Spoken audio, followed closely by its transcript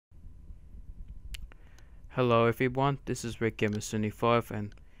Hello everyone, this is Rick Gamer75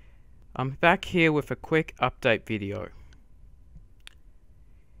 and I'm back here with a quick update video.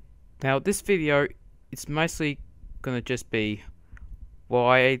 Now this video is mostly gonna just be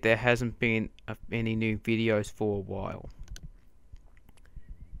why there hasn't been any new videos for a while.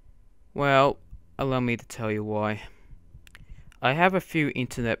 Well, allow me to tell you why. I have a few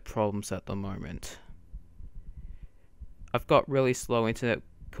internet problems at the moment. I've got really slow internet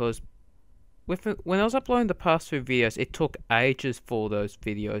because when I was uploading the past few videos, it took ages for those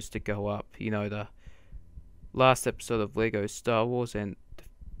videos to go up. You know, the last episode of Lego Star Wars and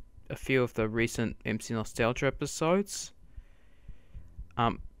a few of the recent MC Nostalgia episodes.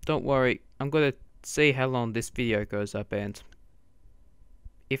 Don't worry, I'm gonna see how long this video goes up, and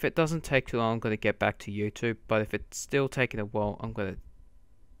if it doesn't take too long, I'm gonna get back to YouTube. But if it's still taking a while, I'm gonna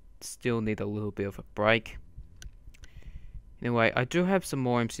still need a little bit of a break. Anyway, I do have some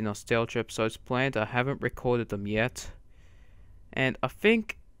more MC Nostalgia episodes planned. I haven't recorded them yet. And I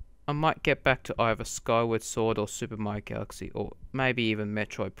think I might get back to either Skyward Sword or Super Mario Galaxy, or maybe even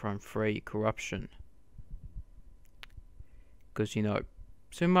Metroid Prime 3 Corruption. Because, you know,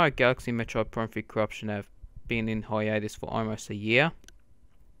 Super Mario Galaxy and Metroid Prime 3 Corruption have been in hiatus for almost a year.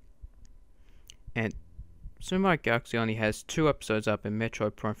 And Super Mario Galaxy only has 2 episodes up, and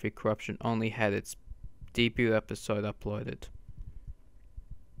Metroid Prime 3 Corruption only had its debut episode uploaded.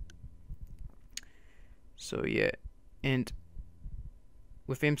 So yeah, and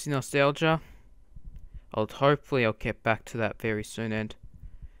with MC Nostalgia, hopefully I'll get back to that very soon, and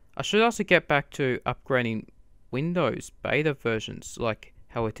I should also get back to upgrading Windows beta versions like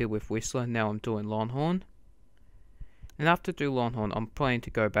how I did with Whistler. Now I'm doing Longhorn, and after do Longhorn, I'm planning to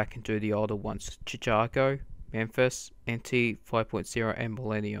go back and do the older ones: Chicago, Memphis, NT 5.0, and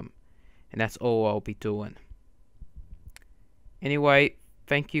Millennium. And that's all I'll be doing. Anyway,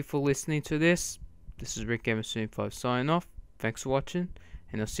 thank you for listening to this. This is Rick Gamer75 signing off. Thanks for watching,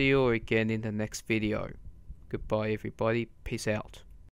 and I'll see you all again in the next video. Goodbye everybody. Peace out.